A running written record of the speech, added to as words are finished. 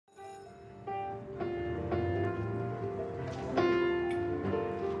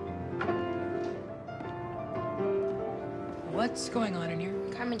What's going on in here?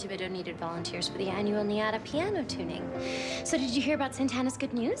 Carmen Gibido needed volunteers for the annual Niata piano tuning. So did you hear about Santana's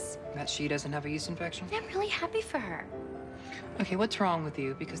good news? That she doesn't have a yeast infection? I'm really happy for her. Okay, what's wrong with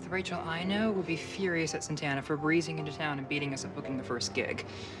you? Because the Rachel I know will be furious at Santana for breezing into town and beating us at booking the first gig.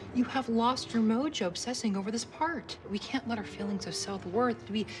 You have lost your mojo obsessing over this part. We can't let our feelings of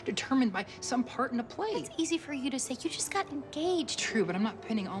self-worth be determined by some part in a play. It's easy for you to say. You just got engaged. True, but I'm not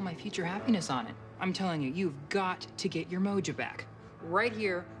pinning all my future happiness on it. I'm telling you, you've got to get your mojo back. Right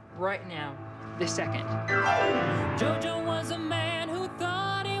here, right now, this second. Jojo was a man who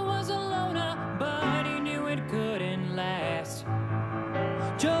thought he was a loner, but he knew it couldn't last.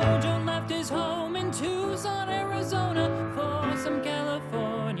 Jojo left his home in Tucson, Arizona for some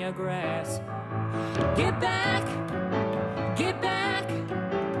California grass. Get back, get back,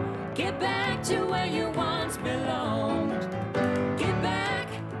 get back to where you once belonged. Get back,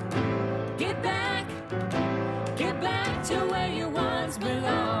 get back, get back to where you once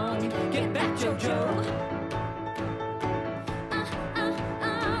belonged. Get back, Jojo.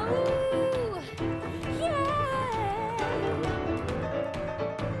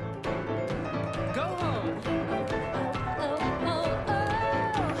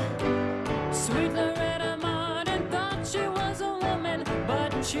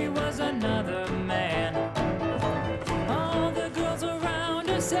 She was another man. All the girls around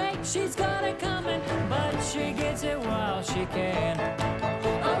her say she's got it coming, but she gets it while she can.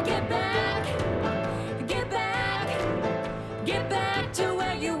 Oh, get back, get back, get back to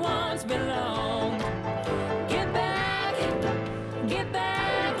where you once belonged. Get back, get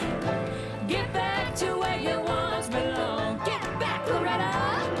back, get back to where you once belonged. Get back, Loretta.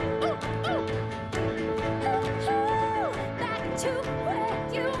 Ooh, ooh. Ooh, ooh. Back to where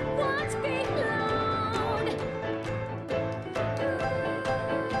you once belonged.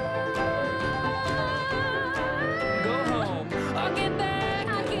 Go home. Oh, get back.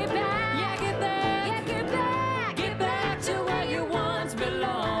 Oh, get back. Yeah, get back. Yeah, get back. Get back to where you once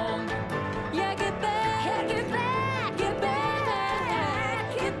belonged. Yeah, get back. Yeah, get back. Get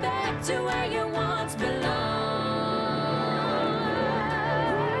back. Get back to where